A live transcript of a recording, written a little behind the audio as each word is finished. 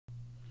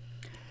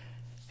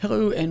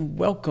Hello and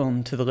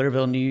welcome to the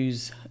Laravel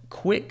News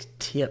quick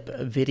tip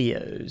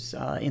videos.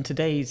 In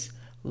today's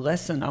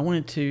lesson, I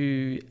wanted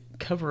to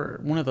cover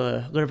one of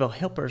the Laravel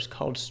helpers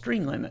called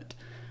string limit.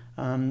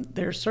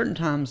 There are certain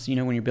times, when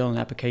you're building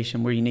an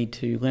application where you need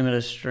to limit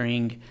a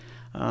string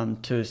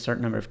to a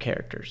certain number of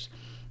characters.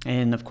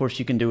 And of course,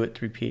 you can do it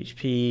through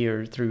PHP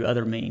or through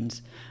other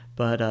means,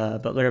 but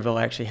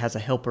Laravel actually has a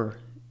helper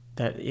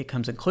that it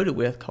comes included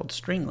with called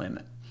string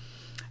limit.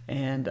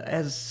 And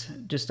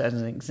just as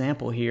an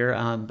example here,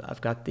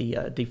 I've got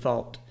the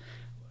default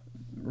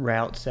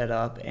route set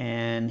up,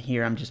 and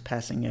here I'm just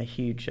passing a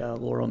huge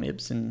Lorem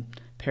Ipsum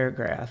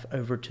paragraph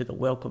over to the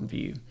welcome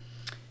view.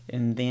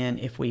 And then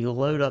if we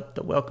load up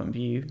the welcome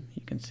view,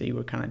 you can see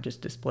we're kind of just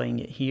displaying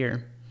it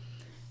here.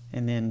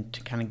 And then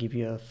to kind of give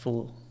you a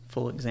full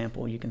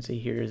example, you can see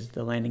here is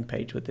the landing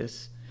page with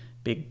this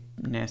big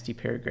nasty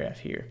paragraph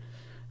here.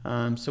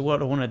 So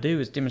what I want to do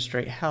is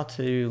demonstrate how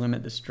to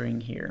limit the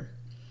string here.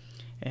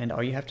 And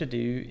all you have to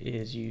do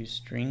is use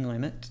string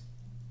limit,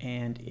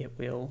 and it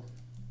will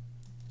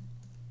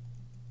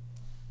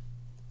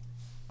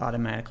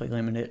automatically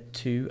limit it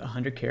to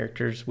 100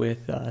 characters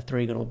with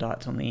 3 little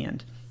dots on the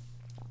end.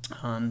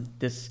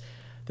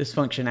 This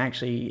function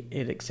actually,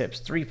 it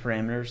accepts 3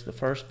 parameters, the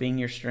first being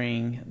your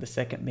string, the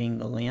second being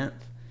the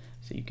length,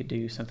 so you could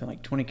do something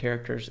like 20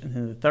 characters, and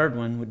then the third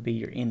one would be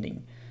your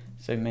ending.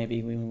 So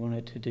maybe we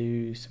wanted to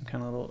do some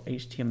kind of little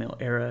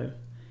HTML arrow.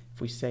 If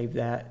we save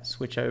that,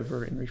 switch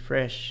over and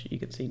refresh, you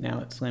can see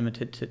now it's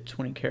limited to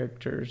 20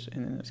 characters,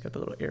 and then it's got the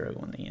little arrow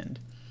on the end.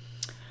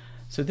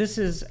 So this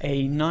is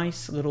a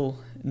nice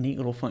neat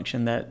little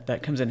function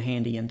that comes in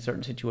handy in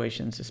certain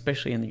situations,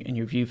 especially in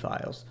your view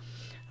files.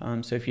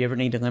 So if you ever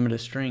need to limit a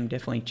string,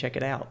 definitely check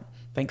it out.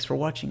 Thanks for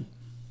watching.